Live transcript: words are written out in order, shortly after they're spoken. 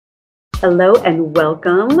Hello and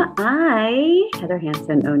welcome. I, Heather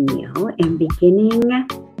Hansen O'Neill, am beginning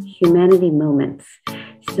Humanity Moments.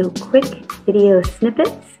 So quick video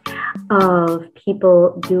snippets of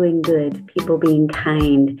people doing good, people being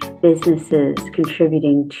kind, businesses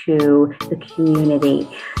contributing to the community,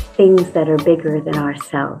 things that are bigger than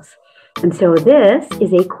ourselves. And so this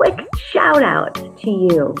is a quick shout out to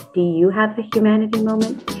you. Do you have a humanity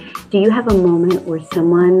moment? Do you have a moment where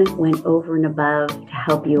someone went over and above to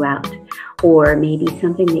help you out? Or maybe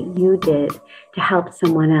something that you did to help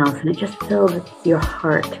someone else and it just filled your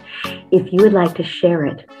heart. If you would like to share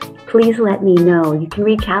it, please let me know. You can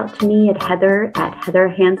reach out to me at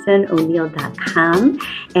heather@heatherhansenoneil.com,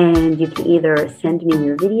 and you can either send me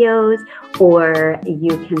your videos or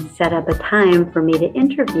you can set up a time for me to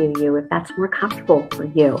interview you if that's more comfortable for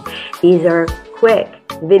you. These are quick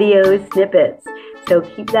video snippets. So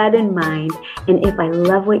keep that in mind. And if I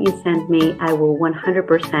love what you send me, I will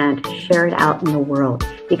 100% share it out in the world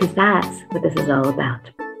because that's what this is all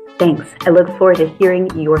about. Thanks. I look forward to hearing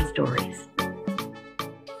your stories.